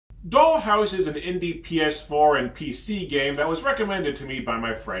Dollhouse is an indie PS4 and PC game that was recommended to me by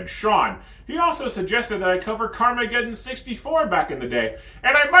my friend Sean. He also suggested that I cover Carmageddon 64 back in the day,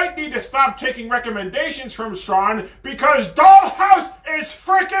 and I might need to stop taking recommendations from Sean because Dollhouse is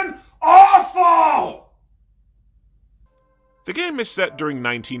freaking awful! The game is set during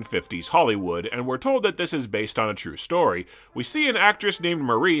 1950s Hollywood, and we're told that this is based on a true story. We see an actress named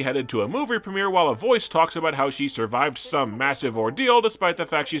Marie headed to a movie premiere while a voice talks about how she survived some massive ordeal despite the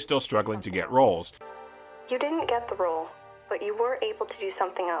fact she's still struggling to get roles. You didn't get the role, but you were able to do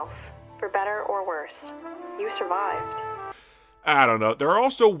something else, for better or worse. You survived. I don't know. There are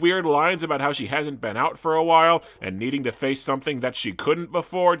also weird lines about how she hasn't been out for a while, and needing to face something that she couldn't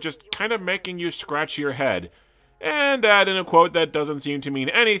before, just kind of making you scratch your head. And add in a quote that doesn't seem to mean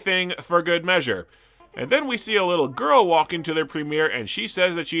anything for good measure. And then we see a little girl walk into their premiere and she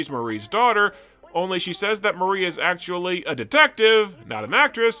says that she's Marie's daughter, only she says that Marie is actually a detective, not an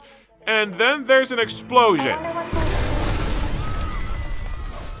actress, and then there's an explosion.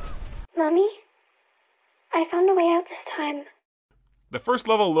 Mommy? I found a way out this time. The first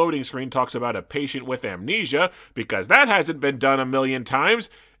level loading screen talks about a patient with amnesia, because that hasn't been done a million times,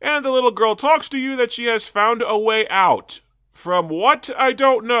 and the little girl talks to you that she has found a way out. From what? I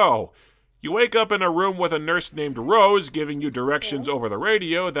don't know. You wake up in a room with a nurse named Rose giving you directions over the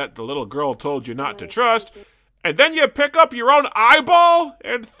radio that the little girl told you not to trust, and then you pick up your own eyeball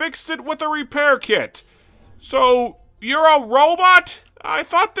and fix it with a repair kit. So, you're a robot? I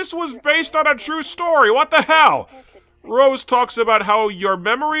thought this was based on a true story. What the hell? Rose talks about how your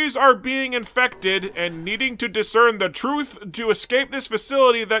memories are being infected and needing to discern the truth to escape this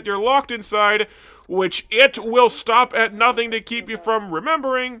facility that you're locked inside, which it will stop at nothing to keep you from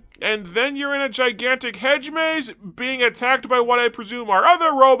remembering, and then you're in a gigantic hedge maze being attacked by what I presume are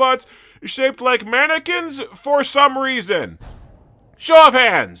other robots shaped like mannequins for some reason. Show of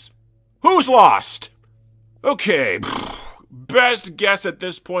hands. Who's lost? Okay. Best guess at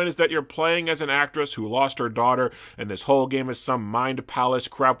this point is that you're playing as an actress who lost her daughter, and this whole game is some mind palace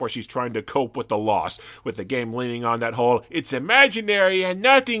crap where she's trying to cope with the loss, with the game leaning on that whole "it's imaginary and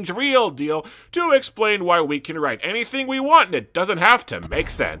nothing's real" deal to explain why we can write anything we want and it doesn't have to make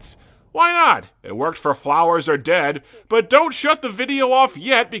sense. Why not? It worked for Flowers Are Dead, but don't shut the video off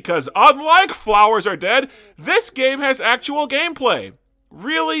yet because unlike Flowers Are Dead, this game has actual gameplay.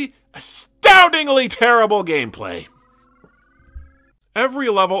 Really astoundingly terrible gameplay. Every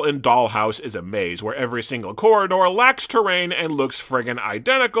level in Dollhouse is a maze where every single corridor lacks terrain and looks friggin'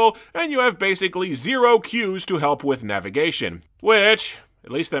 identical, and you have basically zero cues to help with navigation. Which,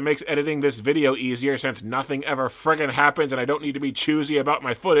 at least that makes editing this video easier since nothing ever friggin' happens and I don't need to be choosy about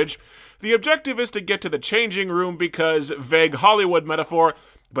my footage. The objective is to get to the changing room because, vague Hollywood metaphor,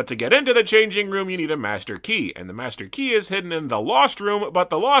 but to get into the changing room you need a master key, and the master key is hidden in the lost room, but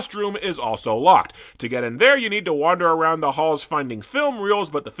the lost room is also locked. To get in there you need to wander around the halls finding film reels,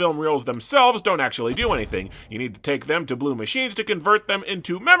 but the film reels themselves don't actually do anything. You need to take them to blue machines to convert them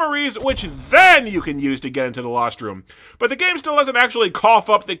into memories, which then you can use to get into the lost room. But the game still doesn't actually cough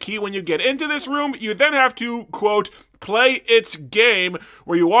up the key when you get into this room. You then have to, quote, play its game,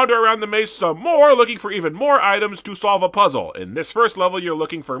 where you wander around the maze some more, looking for even more items to solve a puzzle. In this first level, you're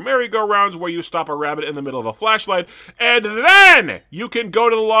looking for merry-go-rounds where you stop a rabbit in the middle of a flashlight, and then you can go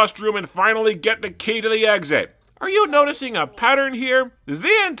to the lost room and finally get the key to the exit. Are you noticing a pattern here?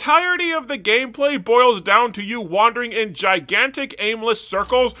 The entirety of the gameplay boils down to you wandering in gigantic aimless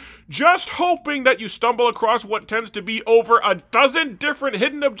circles, just hoping that you stumble across what tends to be over a dozen different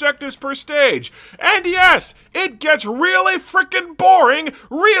hidden objectives per stage. And yes, it gets really frickin' boring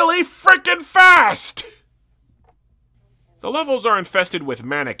really frickin' fast! The levels are infested with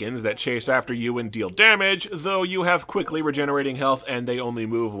mannequins that chase after you and deal damage, though you have quickly regenerating health and they only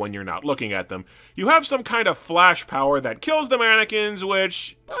move when you're not looking at them. You have some kind of flash power that kills the mannequins,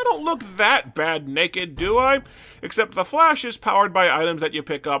 which I don't look that bad naked, do I? Except the flash is powered by items that you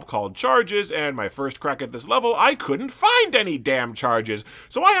pick up called charges, and my first crack at this level, I couldn't find any damn charges.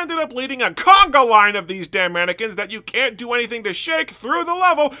 So I ended up leading a conga line of these damn mannequins that you can't do anything to shake through the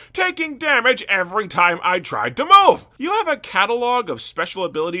level, taking damage every time I tried to move. You have a catalog of special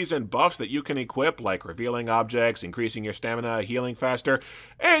abilities and buffs that you can equip, like revealing objects, increasing your stamina, healing faster,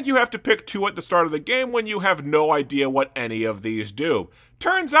 and you have to pick two at the start of the game when you have no idea what any of these do.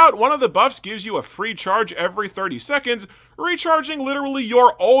 Turns out one of the buffs gives you a free charge every 30 seconds, recharging literally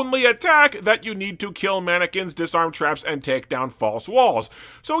your only attack that you need to kill mannequins, disarm traps, and take down false walls.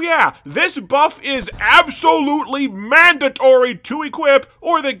 So yeah, this buff is absolutely mandatory to equip,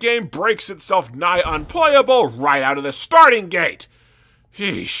 or the game breaks itself nigh unplayable right out of the starting gate.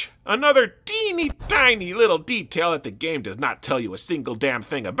 Sheesh. Another teeny tiny little detail that the game does not tell you a single damn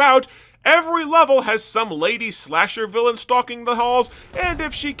thing about: every level has some lady slasher villain stalking the halls, and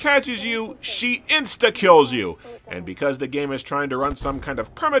if she catches you, she insta-kills you. And because the game is trying to run some kind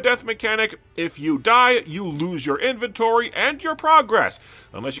of permadeath mechanic, if you die, you lose your inventory and your progress.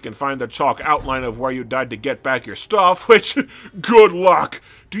 Unless you can find the chalk outline of where you died to get back your stuff, which, good luck.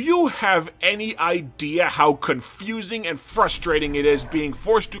 Do you have any idea how confusing and frustrating it is being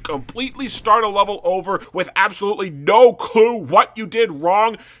forced to completely start a level over with absolutely no clue what you did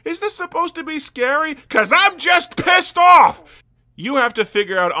wrong? Is this supposed to be scary? 'Cause I'm just pissed off! You have to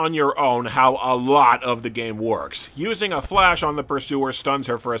figure out on your own how a lot of the game works. Using a flash on the pursuer stuns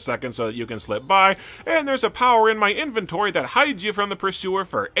her for a second so that you can slip by, and there's a power in my inventory that hides you from the pursuer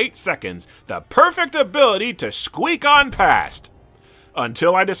for 8 seconds. The perfect ability to squeak on past.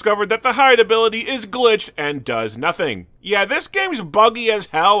 Until I discovered that the hide ability is glitched and does nothing. Yeah, this game's buggy as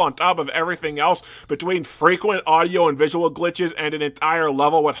hell on top of everything else, between frequent audio and visual glitches and an entire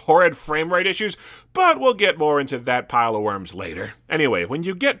level with horrid frame rate issues, but we'll get more into that pile of worms later. Anyway, when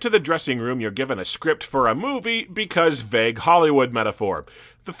you get to the dressing room, you're given a script for a movie because vague Hollywood metaphor.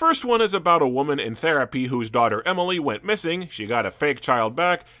 The first one is about a woman in therapy whose daughter Emily went missing, she got a fake child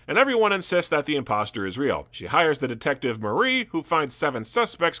back, and everyone insists that the imposter is real. She hires the detective Marie, who finds 7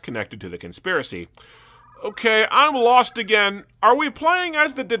 suspects connected to the conspiracy. Okay, I'm lost again. Are we playing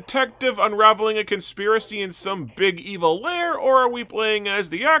as the detective unraveling a conspiracy in some big evil lair, or are we playing as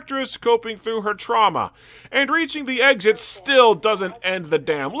the actress coping through her trauma? And reaching the exit still doesn't end the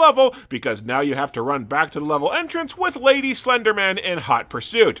damn level, because now you have to run back to the level entrance with Lady Slenderman in hot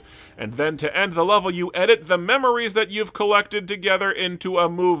pursuit. And then to end the level, you edit the memories that you've collected together into a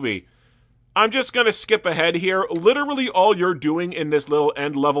movie. I'm just gonna skip ahead here. Literally all you're doing in this little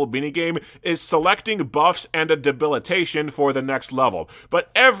end level minigame is selecting buffs and a debilitation for the next level.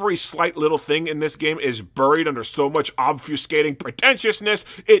 But every slight little thing in this game is buried under so much obfuscating pretentiousness,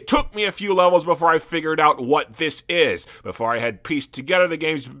 it took me a few levels before I figured out what this is, before I had pieced together the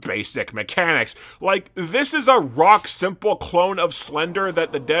game's basic mechanics. Like, this is a rock-simple clone of Slender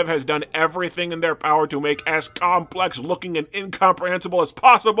that the dev has done everything in their power to make as complex looking and incomprehensible as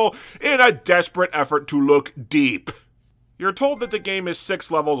possible in a desperate effort to look deep. You're told that the game is 6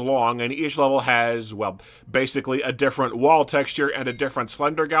 levels long, and each level has, well, basically a different wall texture and a different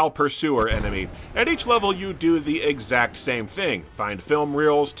Slender Gal pursuer enemy. At each level you do the exact same thing. Find film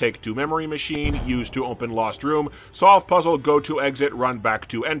reels, take to memory machine, use to open lost room, solve puzzle, go to exit, run back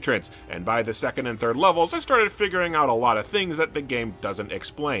to entrance. And by the 2nd and 3rd levels, I started figuring out a lot of things that the game doesn't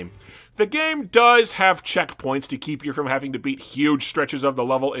explain. The game does have checkpoints to keep you from having to beat huge stretches of the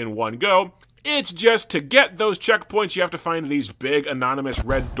level in one go. It's just to get those checkpoints, you have to find these big anonymous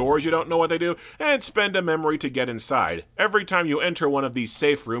red doors, you don't know what they do, and spend a memory to get inside. Every time you enter one of these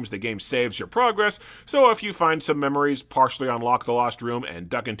safe rooms, the game saves your progress, so if you find some memories, partially unlock the lost room, and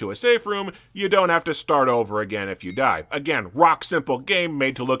duck into a safe room, you don't have to start over again if you die. Again, rock simple game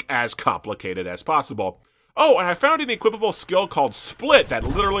made to look as complicated as possible. Oh, and I found an equipable skill called Split that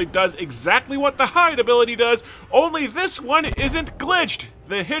literally does exactly what the hide ability does, only this one isn't glitched.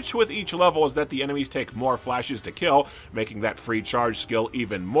 The hitch with each level is that the enemies take more flashes to kill, making that free charge skill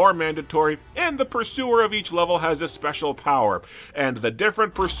even more mandatory, and the pursuer of each level has a special power. And the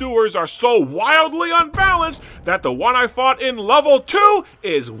different pursuers are so wildly unbalanced that the one I fought in level 2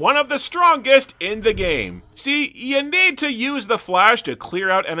 is one of the strongest in the game. See, you need to use the flash to clear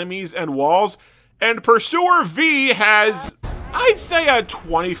out enemies and walls, and Pursuer V has, I'd say, a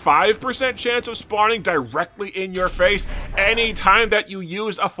 25% chance of spawning directly in your face anytime that you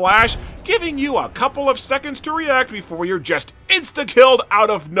use a flash, giving you a couple of seconds to react before you're just insta-killed out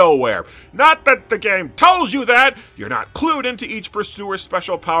of nowhere. Not that the game tells you that, you're not clued into each pursuer's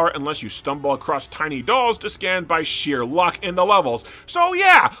special power unless you stumble across tiny dolls to scan by sheer luck in the levels. So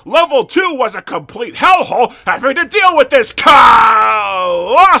yeah, level 2 was a complete hellhole having to deal with this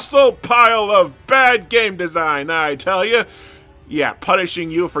colossal pile of bad game design, I tell you. Yeah,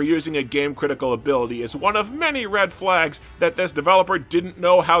 punishing you for using a game-critical ability is one of many red flags that this developer didn't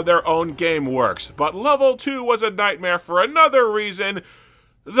know how their own game works. But level 2 was a nightmare for another reason: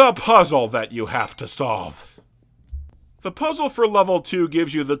 the puzzle that you have to solve. The puzzle for level 2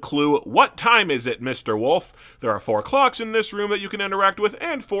 gives you the clue, "What time is it, Mr. Wolf?" There are 4 clocks in this room that you can interact with,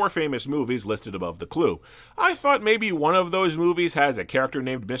 and 4 famous movies listed above the clue. I thought maybe one of those movies has a character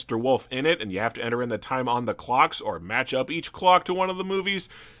named Mr. Wolf in it, and you have to enter in the time on the clocks, or match up each clock to one of the movies.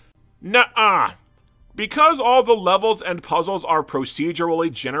 Nuh-uh. Because all the levels and puzzles are procedurally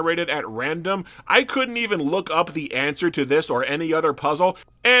generated at random, I couldn't even look up the answer to this or any other puzzle,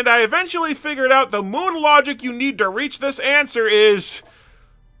 and I eventually figured out the moon logic you need to reach this answer is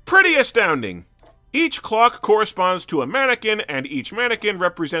Pretty astounding. Each clock corresponds to a mannequin, and each mannequin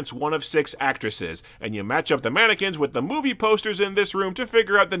represents one of 6 actresses, and you match up the mannequins with the movie posters in this room to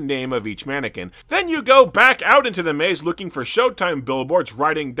figure out the name of each mannequin. Then you go back out into the maze looking for Showtime billboards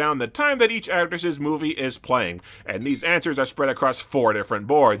writing down the time that each actress's movie is playing, and these answers are spread across 4 different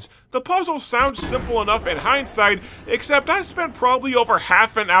boards. The puzzle sounds simple enough in hindsight, except I spent probably over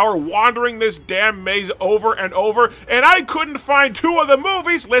half an hour wandering this damn maze over and over, and I couldn't find 2 of the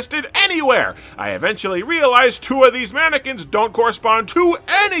movies listed anywhere. I eventually realized 2 of these mannequins don't correspond to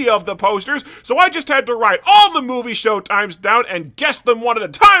any of the posters, so I just had to write all the movie showtimes down and guess them one at a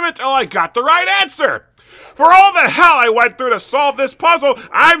time until I got the right answer. For all the hell I went through to solve this puzzle,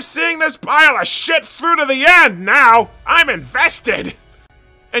 I'm seeing this pile of shit through to the end now. I'm invested.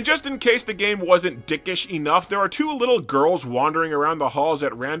 And just in case the game wasn't dickish enough, there are 2 little girls wandering around the halls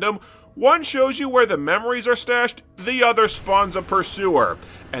at random. One shows you where the memories are stashed, the other spawns a pursuer.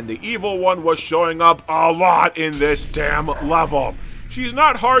 And the evil one was showing up a lot in this damn level. She's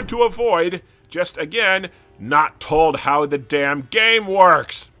not hard to avoid, just again, not told how the damn game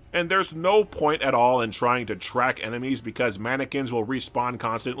works. And there's no point at all in trying to track enemies because mannequins will respawn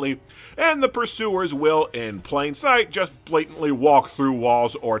constantly, and the pursuers will, in plain sight, just blatantly walk through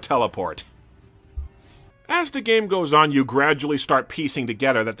walls or teleport. As the game goes on, you gradually start piecing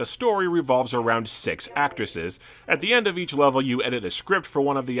together that the story revolves around 6 actresses. At the end of each level, you edit a script for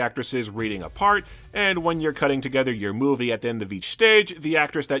one of the actresses reading a part, and when you're cutting together your movie at the end of each stage, the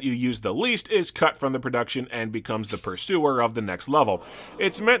actress that you use the least is cut from the production and becomes the pursuer of the next level.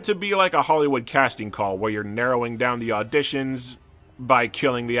 It's meant to be like a Hollywood casting call where you're narrowing down the auditions by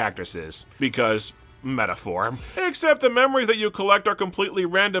killing the actresses, because metaphor. Except the memories that you collect are completely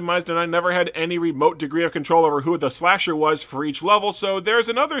randomized, and I never had any remote degree of control over who the slasher was for each level, so there's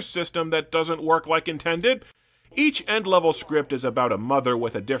another system that doesn't work like intended. Each end-level script is about a mother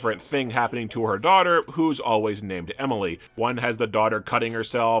with a different thing happening to her daughter, who's always named Emily. One has the daughter cutting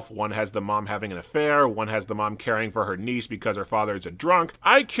herself, one has the mom having an affair, one has the mom caring for her niece because her father is a drunk.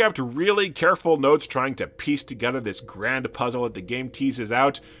 I kept really careful notes trying to piece together this grand puzzle that the game teases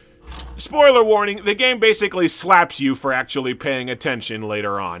out. Spoiler warning, the game basically slaps you for actually paying attention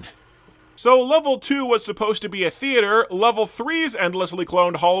later on. So level 2 was supposed to be a theater, level 3's endlessly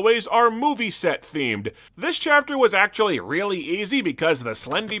cloned hallways are movie set themed. This chapter was actually really easy because the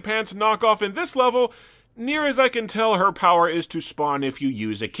Slendy Pants knockoff in this level, near as I can tell, her power is to spawn if you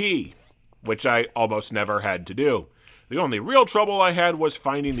use a key, which I almost never had to do. The only real trouble I had was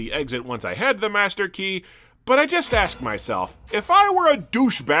finding the exit once I had the master key, but I just asked myself, if I were a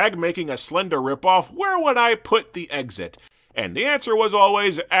douchebag making a Slender ripoff, where would I put the exit? And the answer was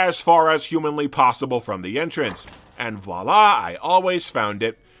always as far as humanly possible from the entrance. And voila, I always found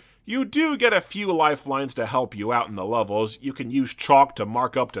it. You do get a few lifelines to help you out in the levels. You can use chalk to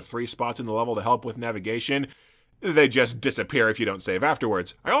mark up to 3 spots in the level to help with navigation. They just disappear if you don't save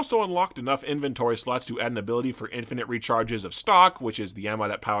afterwards. I also unlocked enough inventory slots to add an ability for infinite recharges of stock, which is the ammo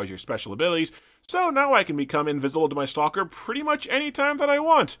that powers your special abilities, so now I can become invisible to my stalker pretty much any time that I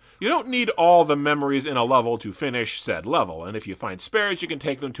want. You don't need all the memories in a level to finish said level, and if you find spares, you can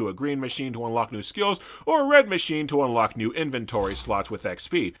take them to a green machine to unlock new skills, or a red machine to unlock new inventory slots with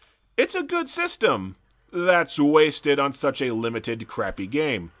XP. It's a good system that's wasted on such a limited, crappy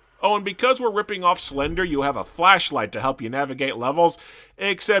game. Oh, and because we're ripping off Slender, you have a flashlight to help you navigate levels,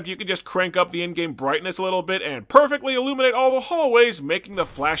 except you can just crank up the in-game brightness a little bit and perfectly illuminate all the hallways, making the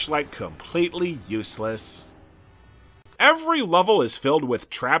flashlight completely useless. Every level is filled with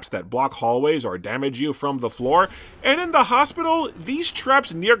traps that block hallways or damage you from the floor, and in the hospital, these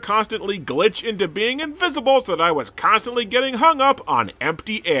traps near constantly glitch into being invisible so that I was constantly getting hung up on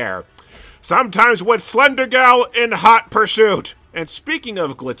empty air. Sometimes with Slender Gal in hot pursuit. And speaking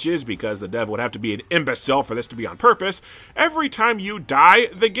of glitches, because the dev would have to be an imbecile for this to be on purpose, every time you die,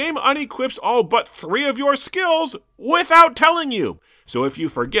 the game unequips all but 3 of your skills without telling you. So if you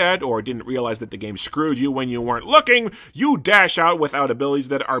forget or didn't realize that the game screwed you when you weren't looking, you dash out without abilities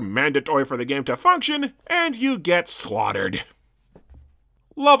that are mandatory for the game to function, and you get slaughtered.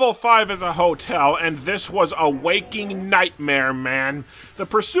 Level 5 is a hotel, and this was a waking nightmare, man. The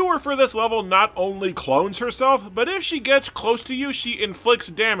pursuer for this level not only clones herself, but if she gets close to you, she inflicts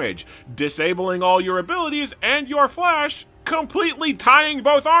damage, disabling all your abilities and your flash, completely tying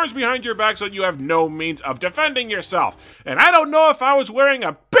both arms behind your back so you have no means of defending yourself. And I don't know if I was wearing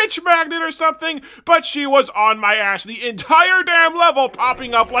a bitch magnet or something, but she was on my ass the entire damn level,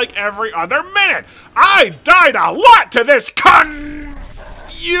 popping up like every other minute. I died a lot to this confusing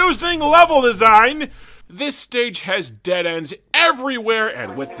level design. This stage has dead ends everywhere,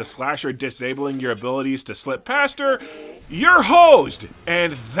 and with the slasher disabling your abilities to slip past her, you're hosed!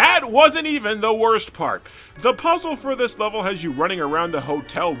 And that wasn't even the worst part. The puzzle for this level has you running around the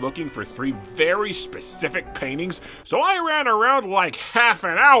hotel looking for 3 very specific paintings, so I ran around like half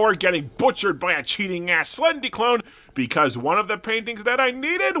an hour getting butchered by a cheating-ass Slendy clone because one of the paintings that I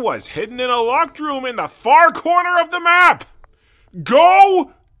needed was hidden in a locked room in the far corner of the map!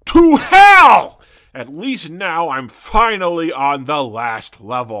 Go to hell! At least now I'm finally on the last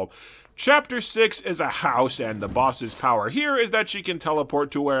level. Chapter 6 is a house, and the boss's power here is that she can teleport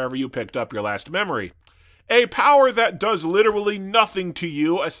to wherever you picked up your last memory. A power that does literally nothing to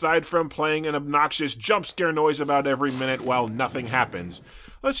you aside from playing an obnoxious jump scare noise about every minute while nothing happens.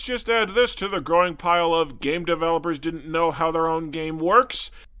 Let's just add this to the growing pile of game developers didn't know how their own game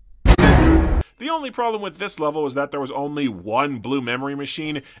works. The only problem with this level was that there was only one blue memory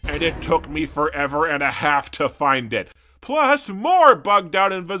machine, and it took me forever and a half to find it. Plus, more bugged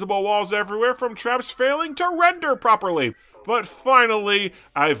out invisible walls everywhere from traps failing to render properly. But finally,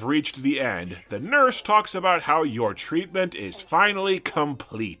 I've reached the end. The nurse talks about how your treatment is finally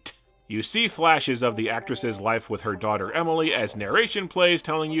complete. You see flashes of the actress's life with her daughter Emily as narration plays,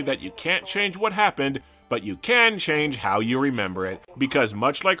 telling you that you can't change what happened, but you can change how you remember it. Because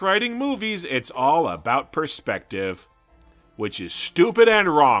much like writing movies, it's all about perspective. Which is stupid and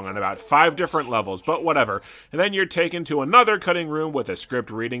wrong on about 5 different levels, but whatever. And then you're taken to another cutting room with a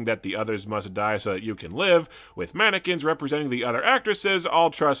script reading that the others must die so that you can live, with mannequins representing the other actresses all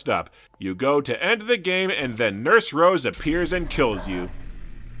trussed up. You go to end the game, and then Nurse Rose appears and kills you.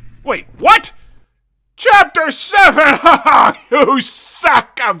 Wait, what? Chapter 7! Haha, you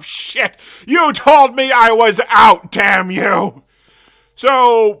sack of shit! You told me I was out, damn you!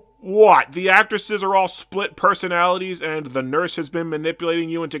 So, what? The actresses are all split personalities and the nurse has been manipulating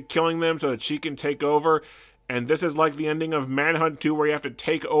you into killing them so that she can take over? And this is like the ending of Manhunt 2 where you have to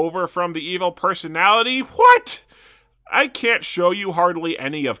take over from the evil personality? What? I can't show you hardly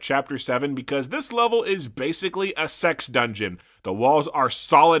any of Chapter 7 because this level is basically a sex dungeon. The walls are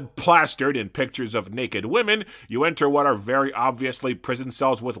solid plastered in pictures of naked women. You enter what are very obviously prison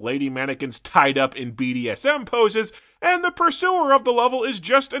cells with lady mannequins tied up in BDSM poses, and the pursuer of the level is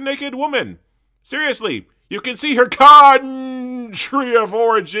just a naked woman. Seriously, you can see her country of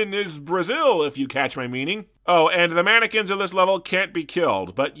origin is Brazil, if you catch my meaning. Oh, and the mannequins of this level can't be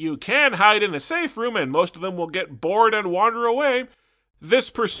killed, but you can hide in a safe room and most of them will get bored and wander away.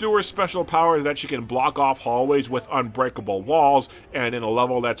 This pursuer's special power is that she can block off hallways with unbreakable walls, and in a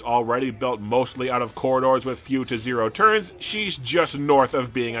level that's already built mostly out of corridors with few to zero turns, she's just north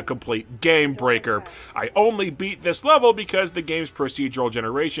of being a complete game breaker. I only beat this level because the game's procedural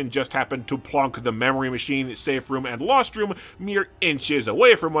generation just happened to plonk the memory machine, safe room, and lost room mere inches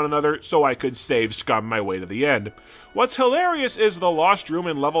away from one another so I could save scum my way to the end. What's hilarious is the lost room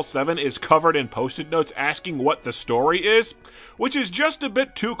in level 7 is covered in post-it notes asking what the story is, which is just a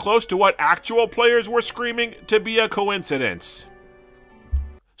bit too close to what actual players were screaming to be a coincidence.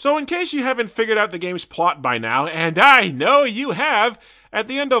 So in case you haven't figured out the game's plot by now, and I know you have, at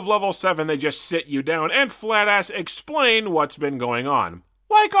the end of level 7 they just sit you down and flat-ass explain what's been going on.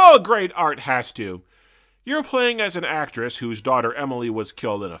 Like all great art has to. You're playing as an actress whose daughter Emily was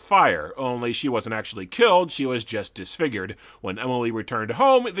killed in a fire, only she wasn't actually killed, she was just disfigured. When Emily returned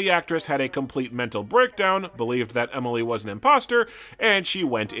home, the actress had a complete mental breakdown, believed that Emily was an imposter, and she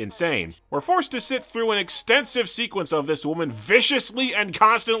went insane. We're forced to sit through an extensive sequence of this woman viciously and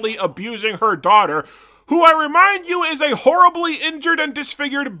constantly abusing her daughter, who I remind you is a horribly injured and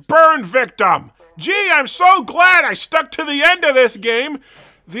disfigured burn victim. Gee, I'm so glad I stuck to the end of this game!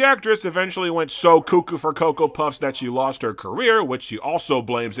 The actress eventually went so cuckoo for Cocoa Puffs that she lost her career, which she also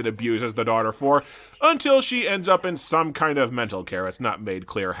blames and abuses the daughter for, until she ends up in some kind of mental care. It's not made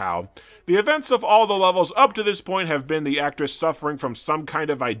clear how. The events of all the levels up to this point have been the actress suffering from some kind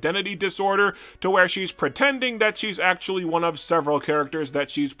of identity disorder to where she's pretending that she's actually one of several characters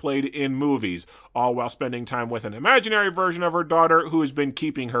that she's played in movies, all while spending time with an imaginary version of her daughter who's been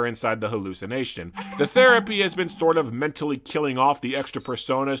keeping her inside the hallucination. The therapy has been sort of mentally killing off the extra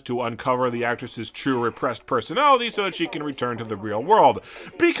personas to uncover the actress's true repressed personality so that she can return to the real world.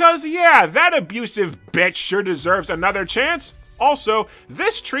 Because yeah, that abusive bitch sure deserves another chance. Also,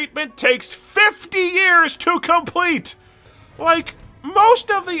 this treatment takes 50 years to complete! Like,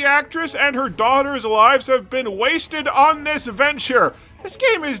 most of the actress and her daughter's lives have been wasted on this venture. This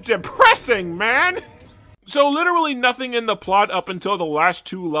game is depressing, man! So literally nothing in the plot up until the last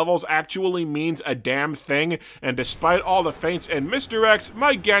 2 levels actually means a damn thing, and despite all the feints and misdirects,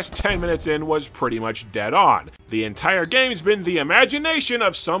 my guess 10 minutes in was pretty much dead on. The entire game's been the imagination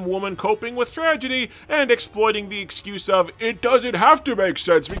of some woman coping with tragedy and exploiting the excuse of, it doesn't have to make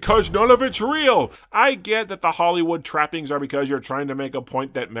sense because none of it's real. I get that the Hollywood trappings are because you're trying to make a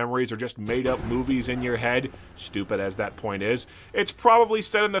point that memories are just made up movies in your head, stupid as that point is. It's probably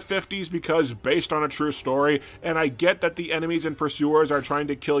set in the 50s because based on a true story, and I get that the enemies and pursuers are trying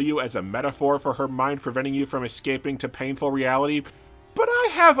to kill you as a metaphor for her mind preventing you from escaping to painful reality. But I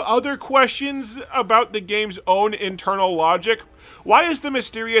have other questions about the game's own internal logic. Why is the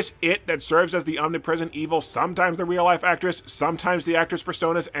mysterious it that serves as the omnipresent evil sometimes the real-life actress, sometimes the actress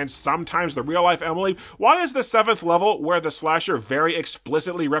personas, and sometimes the real-life Emily? Why is the 7th level, where the slasher very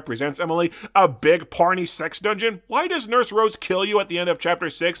explicitly represents Emily, a big porny sex dungeon? Why does Nurse Rose kill you at the end of Chapter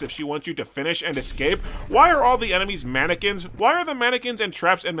 6 if she wants you to finish and escape? Why are all the enemies mannequins? Why are the mannequins and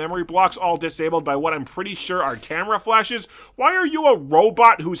traps and memory blocks all disabled by what I'm pretty sure are camera flashes? Why are you a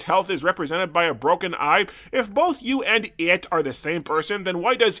robot whose health is represented by a broken eye? If both you and it are the same person, then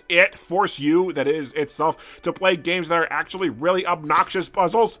why does it force you, that is, itself, to play games that are actually really obnoxious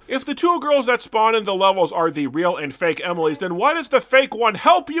puzzles? If the 2 girls that spawn in the levels are the real and fake Emilys, then why does the fake one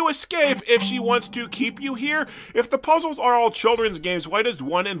help you escape if she wants to keep you here? If the puzzles are all children's games, why does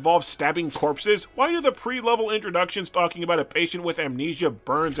one involve stabbing corpses? Why do the pre-level introductions talking about a patient with amnesia,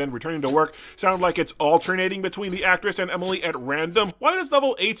 burns, and returning to work sound like it's alternating between the actress and Emily at random? Why does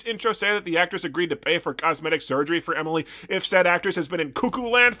level 8's intro say that the actress agreed to pay for cosmetic surgery for Emily if said actress has been in cuckoo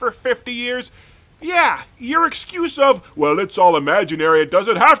land for 50 years? Yeah, your excuse of, well, it's all imaginary, it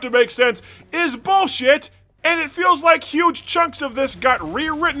doesn't have to make sense, is bullshit, and it feels like huge chunks of this got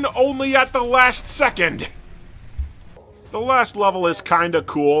rewritten only at the last second. The last level is kinda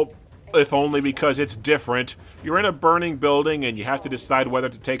cool, if only because it's different. You're in a burning building and you have to decide whether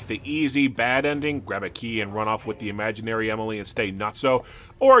to take the easy bad ending, grab a key and run off with the imaginary Emily and stay nutso,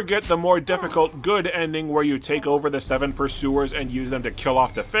 or get the more difficult good ending where you take over the 7 pursuers and use them to kill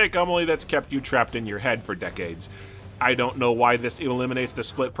off the fake Emily that's kept you trapped in your head for decades. I don't know why this eliminates the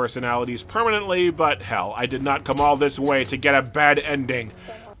split personalities permanently, but hell, I did not come all this way to get a bad ending.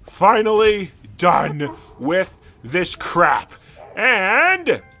 Finally done with this crap.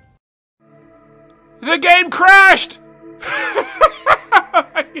 And the game crashed!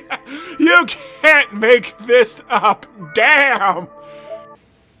 You can't make this up, damn!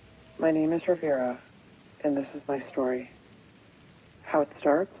 My name is Rivera, and this is my story. How it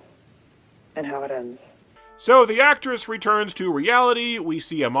starts, and how it ends. So the actress returns to reality, we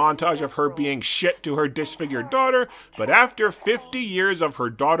see a montage of her being shit to her disfigured daughter, but after 50 years of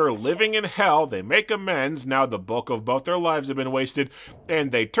her daughter living in hell, they make amends, now the bulk of both their lives have been wasted,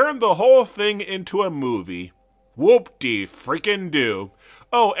 and they turn the whole thing into a movie. Whoop-de-freaking-do.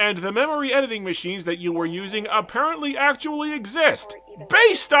 Oh, and the memory editing machines that you were using apparently actually exist,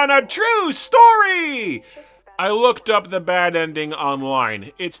 based on a true story! I looked up the bad ending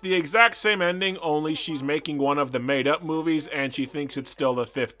online. It's the exact same ending, only she's making one of the made-up movies and she thinks it's still the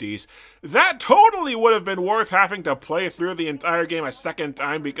 50s. That totally would have been worth having to play through the entire game a second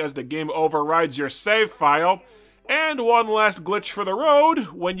time because the game overrides your save file. And one last glitch for the road,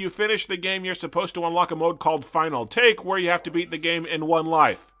 when you finish the game you're supposed to unlock a mode called Final Take where you have to beat the game in 1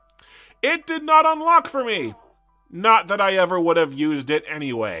 life. It did not unlock for me. Not that I ever would have used it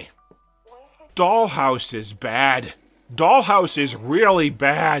anyway. Dollhouse is bad. Dollhouse is really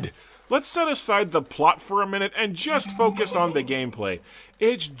bad. Let's set aside the plot for a minute and just focus on the gameplay.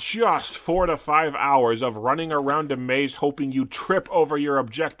 It's just 4 to 5 hours of running around a maze hoping you trip over your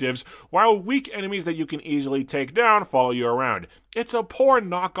objectives, while weak enemies that you can easily take down follow you around. It's a poor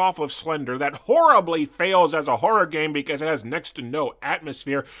knockoff of Slender that horribly fails as a horror game because it has next to no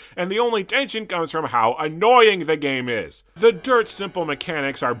atmosphere, and the only tension comes from how annoying the game is. The dirt simple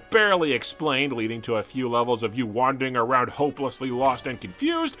mechanics are barely explained, leading to a few levels of you wandering around hopelessly lost and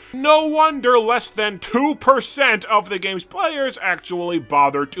confused. No wonder less than 2% of the game's players actually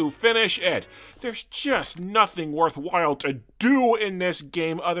bother to finish it. There's just nothing worthwhile to do in this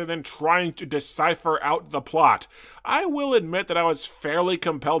game other than trying to decipher out the plot. I will admit that I was fairly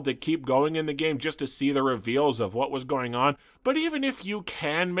compelled to keep going in the game just to see the reveals of what was going on, but even if you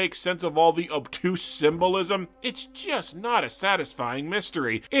can make sense of all the obtuse symbolism, it's just not a satisfying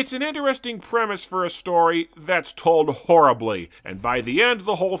mystery. It's an interesting premise for a story that's told horribly, and by the end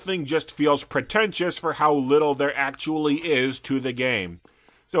the whole thing just feels pretentious for how little there actually is to the game.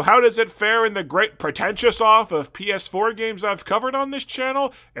 So how does it fare in the great pretentious off of PS4 games I've covered on this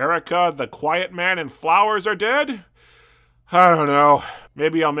channel? Erica, The Quiet Man, and Flowers Are Dead? I don't know.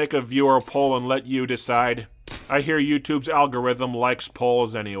 Maybe I'll make a viewer poll and let you decide. I hear YouTube's algorithm likes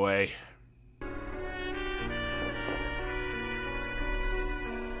polls anyway.